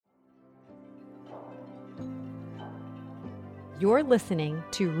You're listening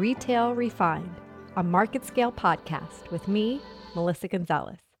to Retail Refined, a market scale podcast with me, Melissa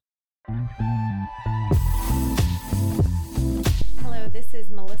Gonzalez. Hello, this is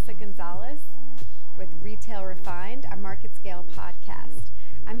Melissa Gonzalez with Retail Refined, a market scale podcast.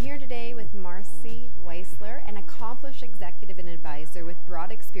 I'm here today with Marcy Weissler, an accomplished executive and advisor with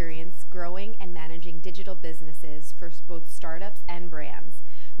broad experience growing and managing digital businesses for both startups and brands,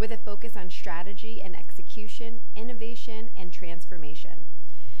 with a focus on strategy and execution, innovation, and transformation.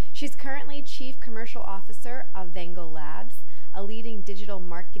 She's currently Chief Commercial Officer of Vengo Labs, a leading digital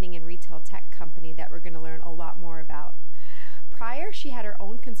marketing and retail tech company that we're going to learn a lot more about. Prior, she had her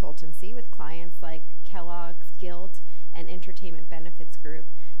own consultancy with clients like Kellogg's, Gilt, and Entertainment Benefits Group,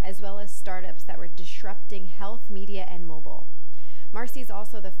 as well as startups that were disrupting health, media, and mobile. Marcy is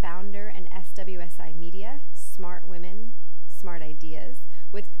also the founder and SWSI Media, Smart Women, Smart Ideas,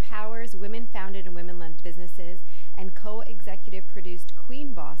 which powers women-founded and women-led businesses, and co-executive produced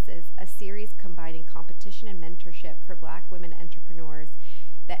Queen Bosses, a series combining competition and mentorship for Black women entrepreneurs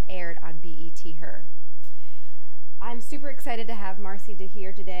that aired on BET Her. I'm super excited to have Marcy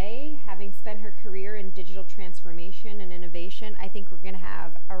here today. Having spent her career in digital transformation and innovation, I think we're going to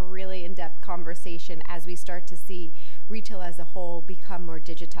have a really in-depth conversation as we start to see retail as a whole become more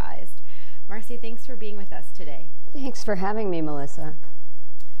digitized. Marcy, thanks for being with us today. Thanks for having me, Melissa.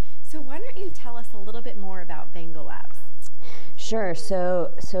 So why don't you tell us a little bit more about Vengo Labs? Sure.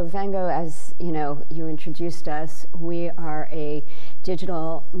 So Vengo, as you know, you introduced us, we are a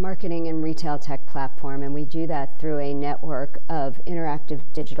digital marketing and retail tech platform, and we do that through a network of interactive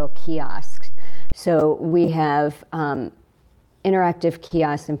digital kiosks. So we have interactive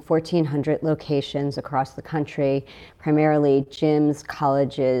kiosks in 1,400 locations across the country, primarily gyms,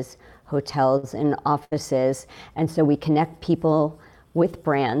 colleges, hotels, and offices. And so we connect people with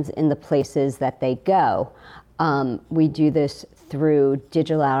brands in the places that they go. We do this through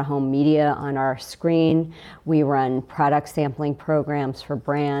digital out-of-home media on our screen. We run product sampling programs for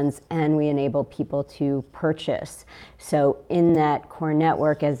brands, and we enable people to purchase. So in that core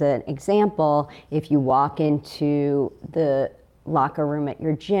network, as an example, if you walk into the locker room at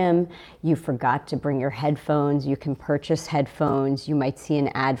your gym, you forgot to bring your headphones, you can purchase headphones. You might see an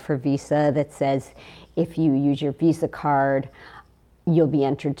ad for Visa that says, if you use your Visa card, you'll be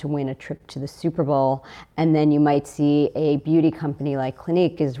entered to win a trip to the Super Bowl. And then you might see a beauty company like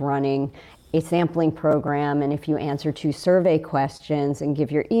Clinique is running a sampling program, and if you answer 2 survey questions and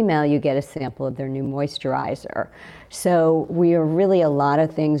give your email, you get a sample of their new moisturizer. So we are really a lot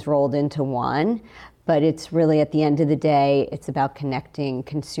of things rolled into one, but it's really, at the end of the day, it's about connecting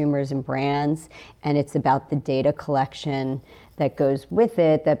consumers and brands, and it's about the data collection that goes with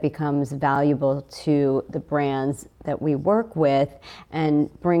it that becomes valuable to the brands that we work with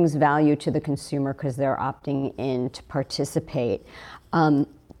and brings value to the consumer because they're opting in to participate.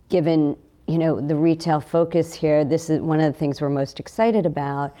 Given the retail focus here, this is one of the things we're most excited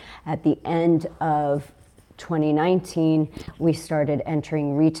about. At the end of 2019, we started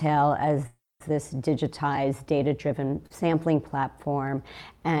entering retail as this digitized, data-driven sampling platform,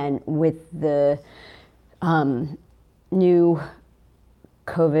 and with the new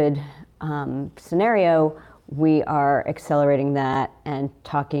COVID scenario, we are accelerating that and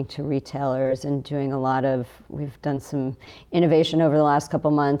talking to retailers and doing we've done some innovation over the last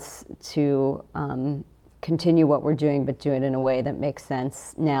couple months to continue what we're doing, but do it in a way that makes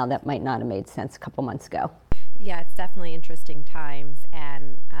sense now that might not have made sense a couple months ago. Yeah, it's definitely interesting times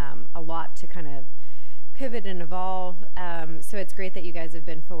and a lot to kind of pivot and evolve. So it's great that you guys have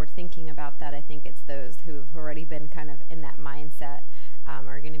been forward thinking about that. I think it's those who've already been kind of in that mindset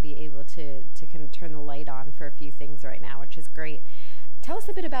are going to be able to kind of turn the light on for a few things right now, which is great. Tell us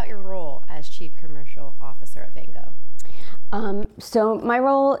a bit about your role as Chief Commercial Officer at Vengo. So my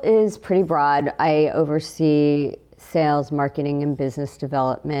role is pretty broad. I oversee sales, marketing, and business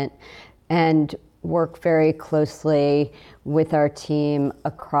development, and work very closely with our team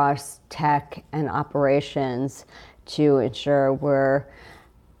across tech and operations to ensure we're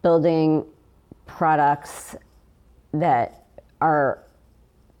building products that are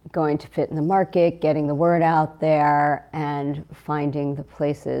going to fit in the market, getting the word out there, and finding the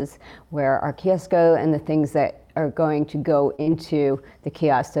places where our kiosks go and the things that are going to go into the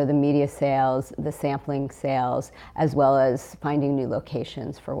kiosk, so the media sales, the sampling sales, as well as finding new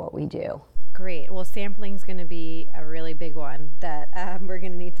locations for what we do. Great. Well, sampling is going to be a really big one that we're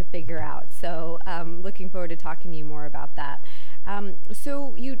going to need to figure out. So looking forward to talking to you more about that.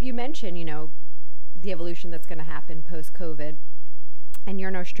 So you mentioned, the evolution that's going to happen post-COVID. And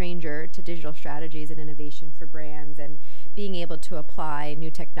you're no stranger to digital strategies and innovation for brands and being able to apply new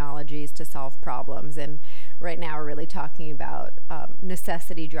technologies to solve problems. And right now are really talking about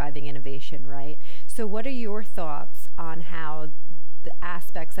necessity driving innovation, right? So what are your thoughts on how the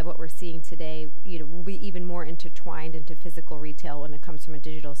aspects of what we're seeing today, will be even more intertwined into physical retail when it comes from a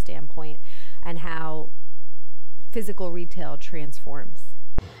digital standpoint, and how physical retail transforms?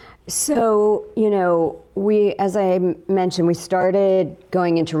 So, we, as I mentioned, we started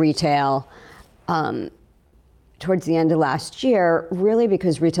going into retail towards the end of last year, really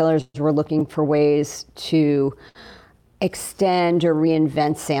because retailers were looking for ways to extend or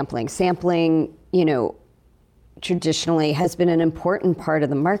reinvent sampling. Sampling, traditionally has been an important part of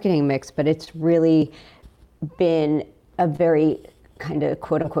the marketing mix, but it's really been a very kind of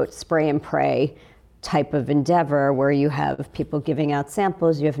quote unquote spray and pray type of endeavor where you have people giving out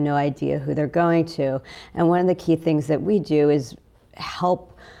samples, you have no idea who they're going to. And one of the key things that we do is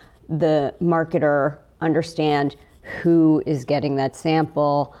help the marketer understand who is getting that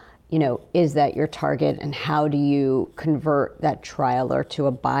sample, is that your target, and how do you convert that trialer to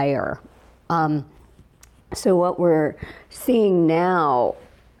a buyer? So what we're seeing now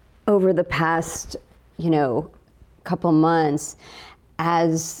over the past, couple months,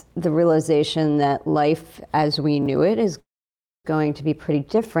 as the realization that life as we knew it is going to be pretty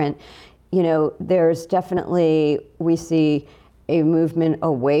different, there's definitely, we see a movement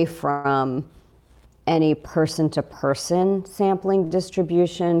away from any person-to-person sampling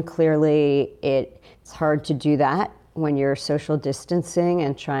distribution. Clearly, it's hard to do that when you're social distancing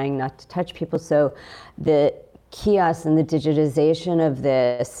and trying not to touch people. So the kiosks and the digitization of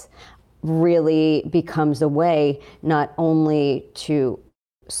this really becomes a way not only to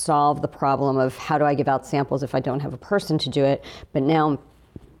solve the problem of how do I give out samples if I don't have a person to do it, but now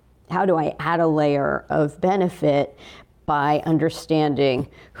how do I add a layer of benefit by understanding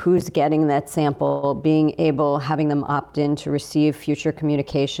who's getting that sample, having them opt in to receive future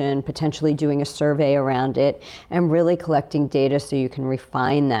communication, potentially doing a survey around it, and really collecting data so you can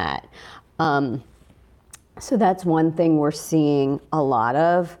refine that. So that's one thing we're seeing a lot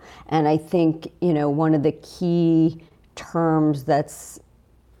of. And I think, one of the key terms that's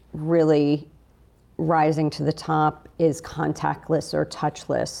really rising to the top is contactless or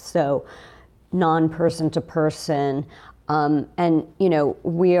touchless. So non-person to person. And,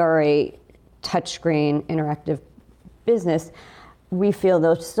 we are a touchscreen interactive business. We feel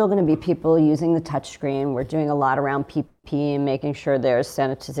there's still going to be people using the touchscreen. We're doing a lot around PPE and making sure there's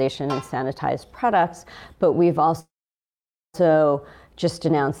sanitization and sanitized products. But we've also just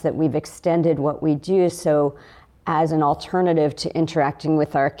announced that we've extended what we do. So as an alternative to interacting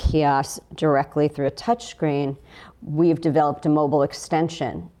with our kiosks directly through a touchscreen, we've developed a mobile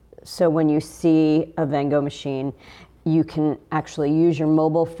extension. So when you see a Vengo machine, you can actually use your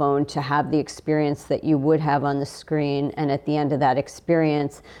mobile phone to have the experience that you would have on the screen. And at the end of that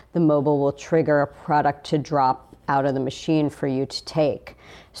experience, the mobile will trigger a product to drop out of the machine for you to take.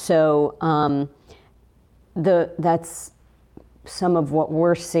 So that's some of what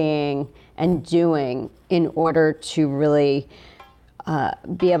we're seeing and doing in order to really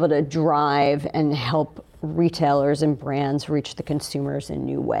be able to drive and help retailers and brands reach the consumers in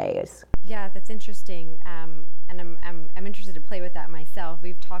new ways. Yeah, that's interesting. And I'm interested to play with that myself.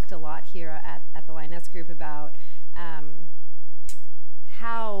 We've talked a lot here at the Lioness Group about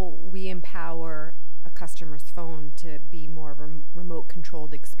how we empower a customer's phone to be more of a remote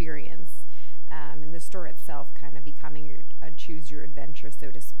controlled experience. And the store itself kind of becoming a choose your adventure,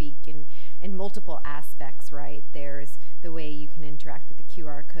 so to speak, in multiple aspects, right? There's the way you can interact with the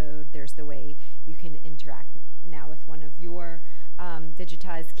QR code. There's the way you can interact now with one of your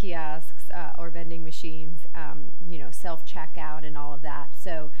digitized kiosks or vending machines, self-checkout and all of that.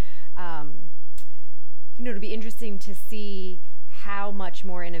 So, it'll be interesting to see how much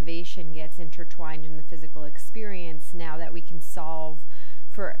more innovation gets intertwined in the physical experience now that we can solve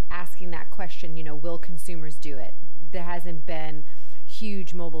for asking that question, will consumers do it? There hasn't been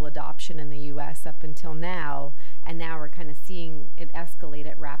huge mobile adoption in the US up until now, and now we're kind of seeing it escalate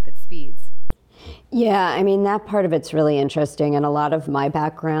at rapid speeds. Yeah, that part of it's really interesting. And a lot of my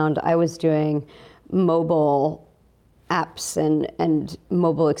background, I was doing mobile apps and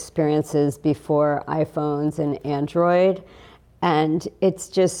mobile experiences before iPhones and Android. And it's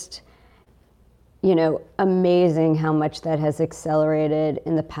just, amazing how much that has accelerated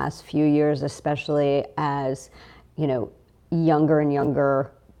in the past few years, especially as, younger and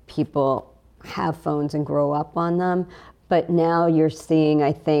younger people have phones and grow up on them. But now you're seeing,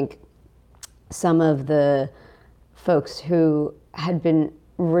 I think, some of the folks who had been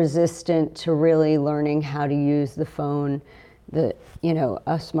resistant to really learning how to use the phone, a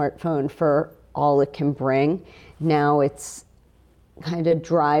smartphone for all it can bring. Now it's kind of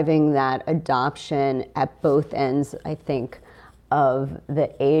driving that adoption at both ends, I think, of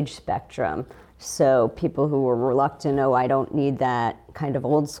the age spectrum. So people who were reluctant, oh, I don't need that, kind of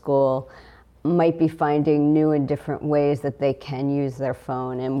old school, might be finding new and different ways that they can use their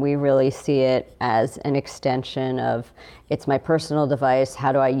phone. And we really see it as an extension of, it's my personal device,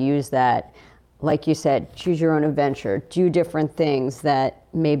 how do I use that? Like you said, choose your own adventure, do different things that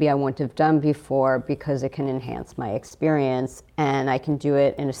maybe I wouldn't have done before because it can enhance my experience and I can do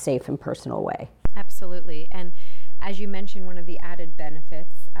it in a safe and personal way. Absolutely. And as you mentioned, one of the added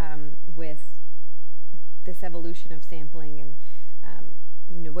benefits with this evolution of sampling and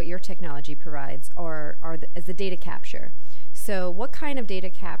what your technology provides is the data capture. So what kind of data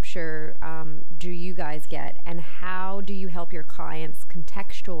capture do you guys get, and how do you help your clients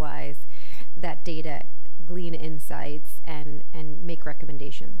contextualize that data, glean insights, and make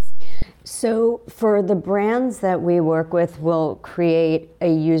recommendations? So for the brands that we work with, we'll create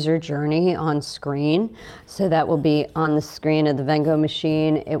a user journey on screen. So that will be on the screen of the Vengo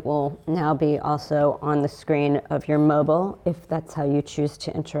machine. It will now be also on the screen of your mobile, if that's how you choose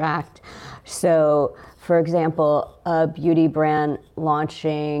to interact. So for example, a beauty brand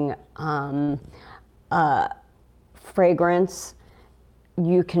launching fragrance,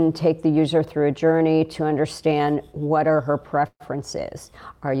 you can take the user through a journey to understand what are her preferences.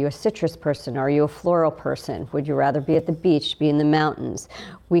 Are you a citrus person? Are you a floral person? Would you rather be at the beach, be in the mountains?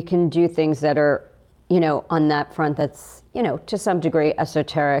 We can do things that are, on that front that's, to some degree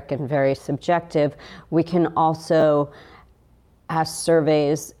esoteric and very subjective. We can also ask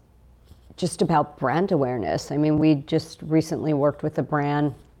surveys just about brand awareness. I mean, we just recently worked with a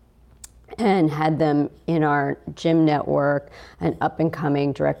brand and had them in our gym network, an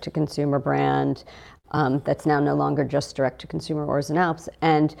up-and-coming direct-to-consumer brand that's now no longer just direct-to-consumer Oars and Alps.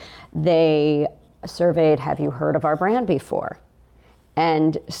 And they surveyed, have you heard of our brand before?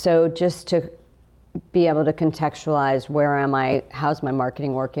 And so just to be able to contextualize, where am I? How's my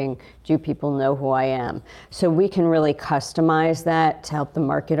marketing working? Do people know who I am? So we can really customize that to help the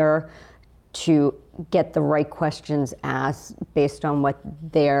marketer to get the right questions asked based on what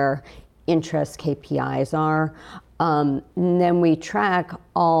their interest KPIs are. And then we track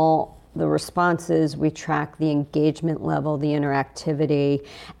all the responses, we track the engagement level, the interactivity,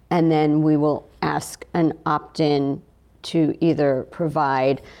 and then we will ask an opt-in to either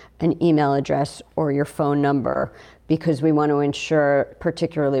provide an email address or your phone number, because we want to ensure,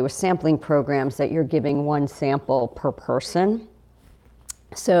 particularly with sampling programs, that you're giving one sample per person.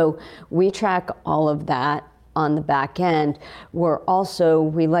 So we track all of that on the back end.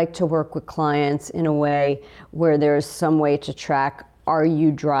 We like to work with clients in a way where there's some way to track, are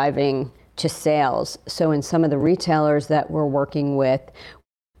you driving to sales? So in some of the retailers that we're working with,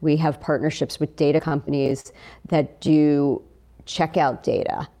 we have partnerships with data companies that do checkout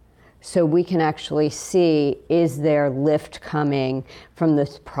data. So we can actually see, is there lift coming from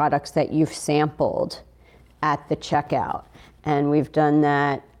the products that you've sampled at the checkout? And we've done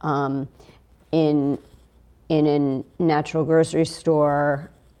that in a natural grocery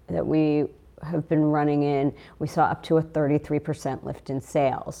store that we have been running in. We saw up to a 33% lift in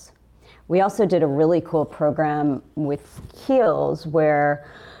sales. We also did a really cool program with Kiehl's where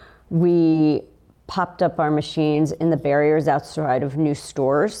we popped up our machines in the barriers outside of new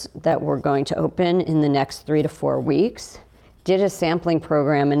stores that were going to open in the next 3 to 4 weeks. Did a sampling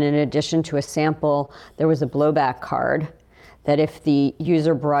program, and in addition to a sample, there was a blowback card that if the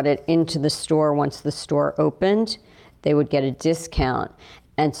user brought it into the store once the store opened, they would get a discount.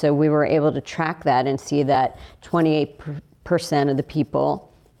 And so we were able to track that and see that 28% of the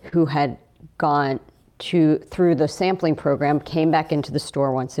people who had gone through the sampling program came back into the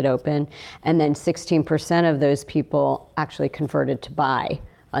store once it opened, and then 16% of those people actually converted to buy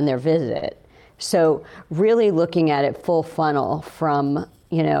on their visit. So really looking at it full funnel from,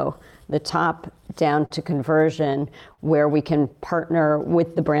 the top down to conversion, where we can partner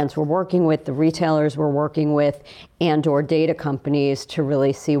with the brands we're working with, the retailers we're working with, and or data companies to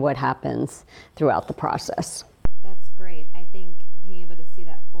really see what happens throughout the process. That's great. I think being able to see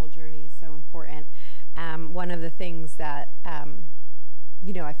that full journey is so important. One of the things that,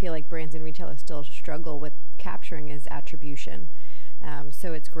 I feel like brands and retailers still struggle with capturing is attribution.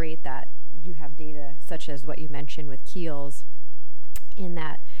 So it's great that you have data such as what you mentioned with Kiehl's, in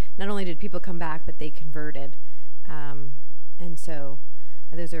that not only did people come back, but they converted. And so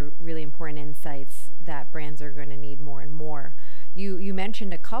those are really important insights that brands are going to need more and more. You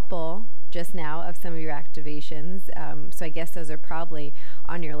mentioned a couple just now of some of your activations. So I guess those are probably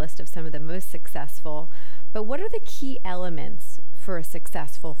on your list of some of the most successful. But what are the key elements for a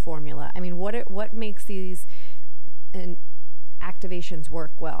successful formula? I mean, what makes these activations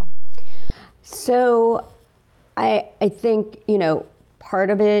work well? So I think, part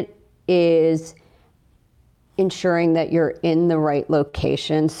of it is ensuring that you're in the right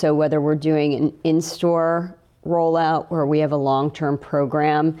location. So whether we're doing an in-store rollout where we have a long-term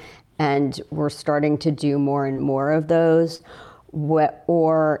program and we're starting to do more and more of those,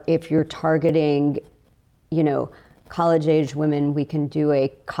 or if you're targeting, college-age women, we can do a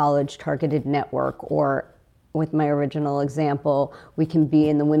college-targeted network, or with my original example, we can be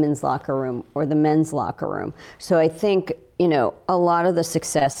in the women's locker room or the men's locker room. So I think, a lot of the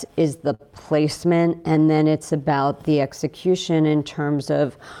success is the placement, and then it's about the execution in terms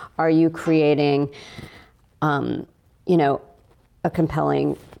of, are you creating, a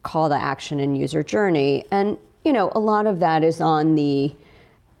compelling call to action and user journey? And, a lot of that is on the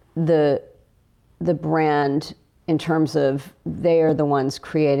brand in terms of they are the ones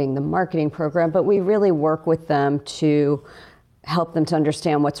creating the marketing program, but we really work with them to help them to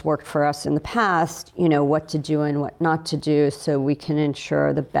understand what's worked for us in the past, what to do and what not to do, so we can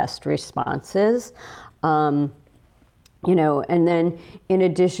ensure the best responses. And then in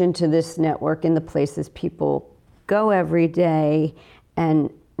addition to this network in the places people go every day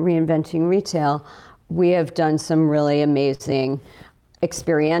and reinventing retail, we have done some really amazing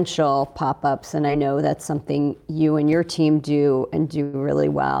experiential pop-ups, and I know that's something you and your team do and do really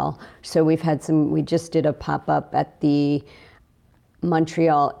well. So we just did a pop-up at the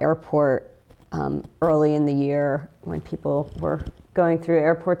Montreal airport early in the year when people were going through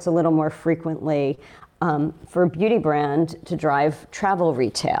airports a little more frequently, for a beauty brand to drive travel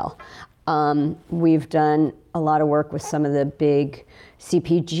retail. We've done a lot of work with some of the big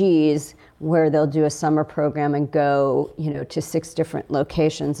CPGs where they'll do a summer program and go, to 6 different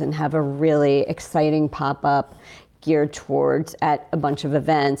locations and have a really exciting pop-up geared towards at a bunch of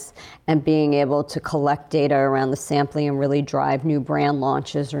events, and being able to collect data around the sampling and really drive new brand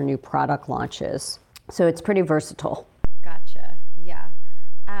launches or new product launches. So it's pretty versatile. Gotcha. Yeah.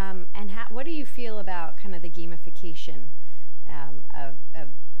 And what do you feel about kind of the gamification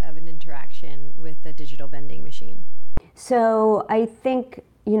of an interaction with a digital vending machine? So I think,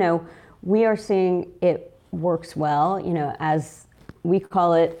 we are seeing it works well, as we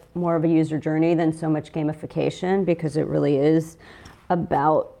call it more of a user journey than so much gamification, because it really is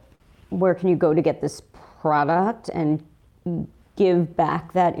about where can you go to get this product and give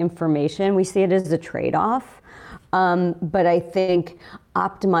back that information. We see it as a trade-off, but I think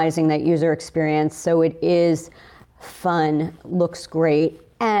optimizing that user experience so it is fun, looks great,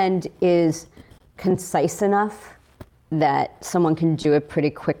 and is concise enough that someone can do it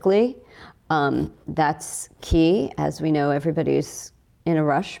pretty quickly. That's key. As we know, everybody's in a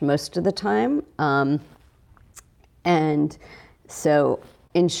rush most of the time. And so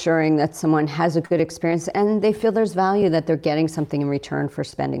ensuring that someone has a good experience and they feel there's value, that they're getting something in return for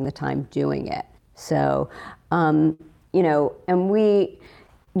spending the time doing it. So, and we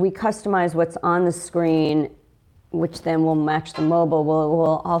customize what's on the screen, which then will match the mobile.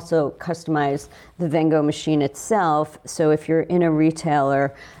 We'll also customize the Vengo machine itself. So if you're in a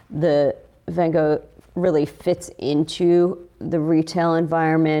retailer, the Vengo really fits into the retail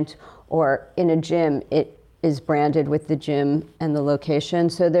environment, or in a gym, it is branded with the gym and the location.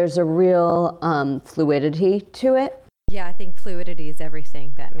 So there's a real fluidity to it. Yeah, I think fluidity is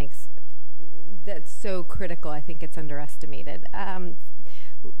everything. That's so critical. I think it's underestimated.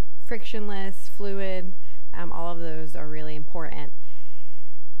 Frictionless, fluid, all of those are really important.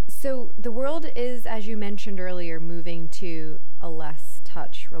 So the world is, as you mentioned earlier, moving to a less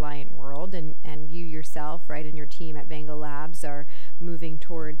touch reliant world, and you yourself, right, and your team at Vengo Labs are moving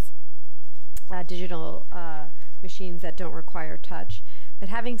towards digital machines that don't require touch. But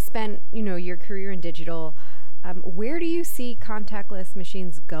having spent, your career in digital, where do you see contactless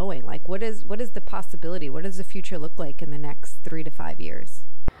machines going? Like, what is the possibility? What does the future look like in the next 3 to 5 years?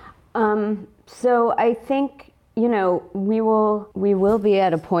 So I think, we will be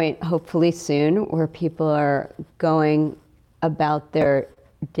at a point hopefully soon where people are going about their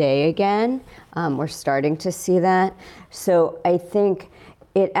day again. We're starting to see that. So I think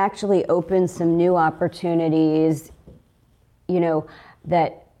it actually opens some new opportunities,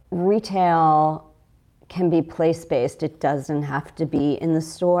 that retail can be place-based. It doesn't have to be in the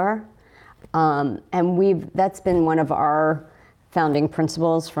store. And that's been one of our founding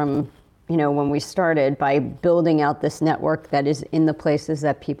principles from, when we started, by building out this network that is in the places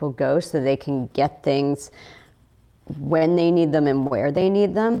that people go so they can get things when they need them and where they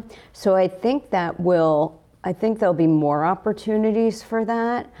need them. So I think there'll be more opportunities for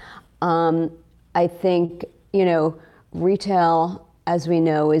that. I think, retail as we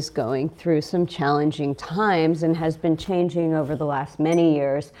know, is going through some challenging times and has been changing over the last many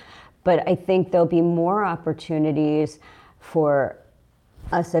years. But I think there'll be more opportunities for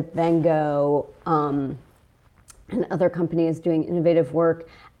us at Vengo and other companies doing innovative work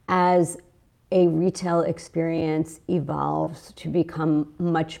as a retail experience evolves to become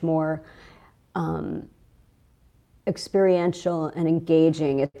much more experiential and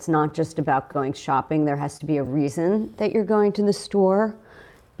engaging. It's not just about going shopping. There has to be a reason that you're going to the store,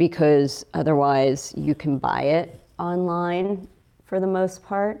 because otherwise you can buy it online for the most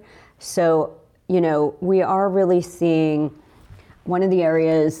part. So, we are really seeing, one of the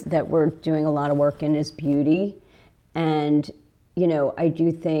areas that we're doing a lot of work in is beauty. And, I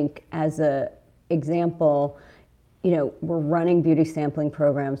do think, as a example, we're running beauty sampling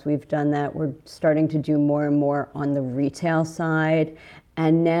programs. We've done that. We're starting to do more and more on the retail side.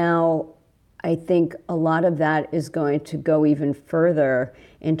 And now I think a lot of that is going to go even further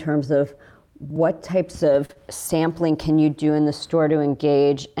in terms of what types of sampling can you do in the store to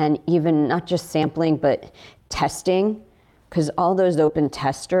engage, and even not just sampling, but testing. Because all those open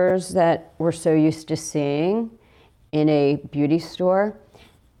testers that we're so used to seeing in a beauty store,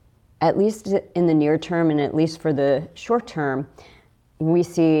 at least in the near term and at least for the short term, we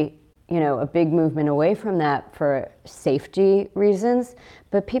see, a big movement away from that for safety reasons,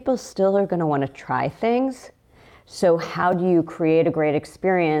 but people still are going to want to try things. So how do you create a great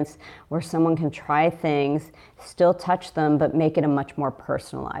experience where someone can try things, still touch them, but make it a much more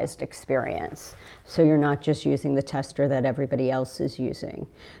personalized experience? So you're not just using the tester that everybody else is using.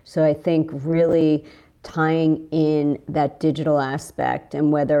 So I think really tying in that digital aspect,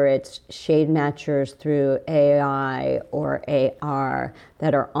 and whether it's shade matchers through AI or AR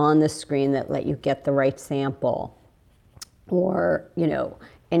that are on the screen that let you get the right sample, or,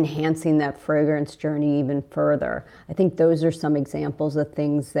 enhancing that fragrance journey even further. I think those are some examples of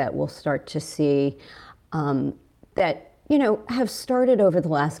things that we'll start to see that, have started over the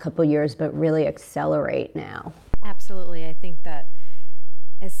last couple of years, but really accelerate now. Absolutely. I think that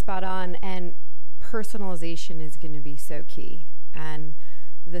is spot on. And personalization is going to be so key. And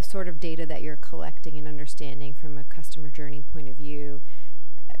the sort of data that you're collecting and understanding from a customer journey point of view,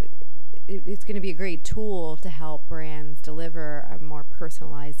 it's going to be a great tool to help brands deliver a more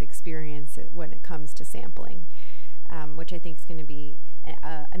personalized experience when it comes to sampling, which I think is going to be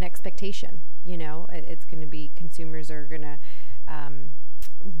an expectation. It's going to be, consumers are going to,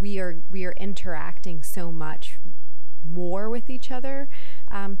 we are interacting so much more with each other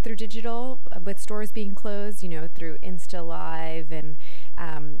through digital, with stores being closed, through Insta Live and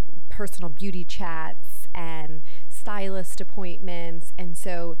personal beauty chats and stylist appointments. And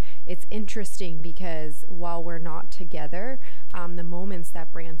so it's interesting because while we're not together, the moments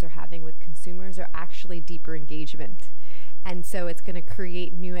that brands are having with consumers are actually deeper engagement. And so it's going to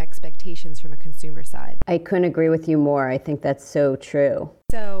create new expectations from a consumer side. I couldn't agree with you more. I think that's so true.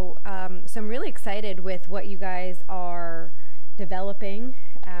 So I'm really excited with what you guys are developing.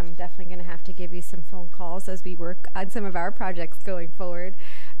 I'm definitely going to have to give you some phone calls as we work on some of our projects going forward.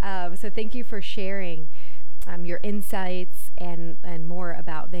 So thank you for sharing your insights and more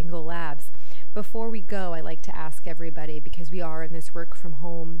about Vengo Labs. Before we go, I like to ask everybody, because we are in this work from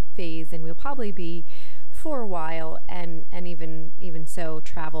home phase, and we'll probably be for a while, and even so,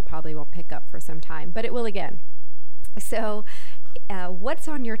 travel probably won't pick up for some time, but it will again. So what's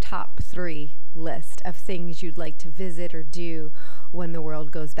on your top 3 list of things you'd like to visit or do when the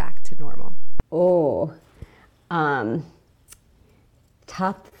world goes back to normal?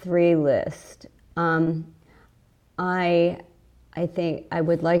 Top 3 list. I think I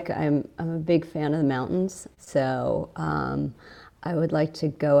would like, I'm a big fan of the mountains, so I would like to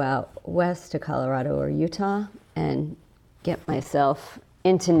go out west to Colorado or Utah and get myself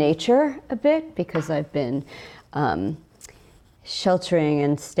into nature a bit, because I've been sheltering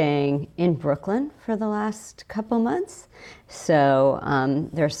and staying in Brooklyn for the last couple months. So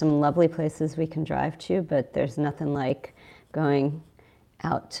there are some lovely places we can drive to, but there's nothing like going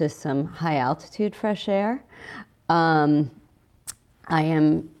out to some high altitude fresh air. I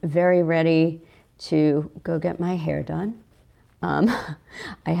am very ready to go get my hair done.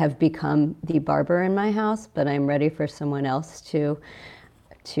 I have become the barber in my house, but I'm ready for someone else to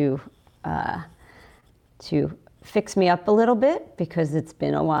fix me up a little bit, because it's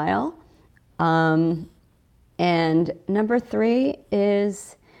been a while. And number 3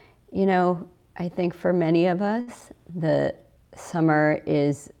 is, I think for many of us, the summer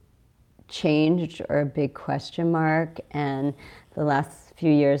is changed or a big question mark. And the last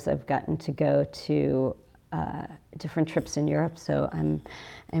few years I've gotten to go to different trips in Europe, so I'm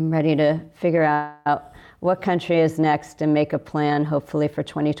ready to figure out what country is next and make a plan, hopefully for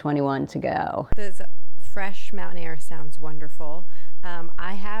 2021 to go. The fresh mountain air sounds wonderful.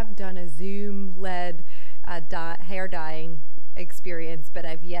 I have done a Zoom-led hair dyeing experience, but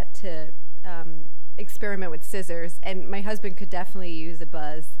I've yet to experiment with scissors, and my husband could definitely use a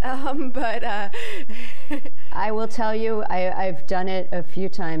buzz. I will tell you, I've done it a few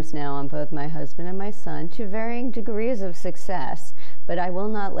times now on both my husband and my son to varying degrees of success, but I will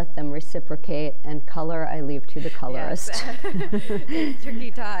not let them reciprocate, and color I leave to the colorist. Yes.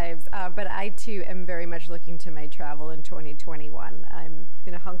 Tricky times, but I too am very much looking to my travel in 2021. I'm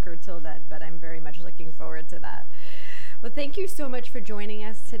going to hunker till then, but I'm very much looking forward to that. Well, thank you so much for joining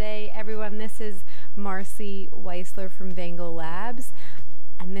us today, everyone. This is Marcy Weisler from Vangel Labs,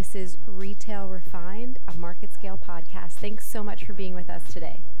 and this is Retail Refined, a Market Scale podcast. Thanks so much for being with us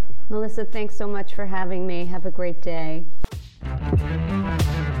today. Melissa, thanks so much for having me. Have a great day.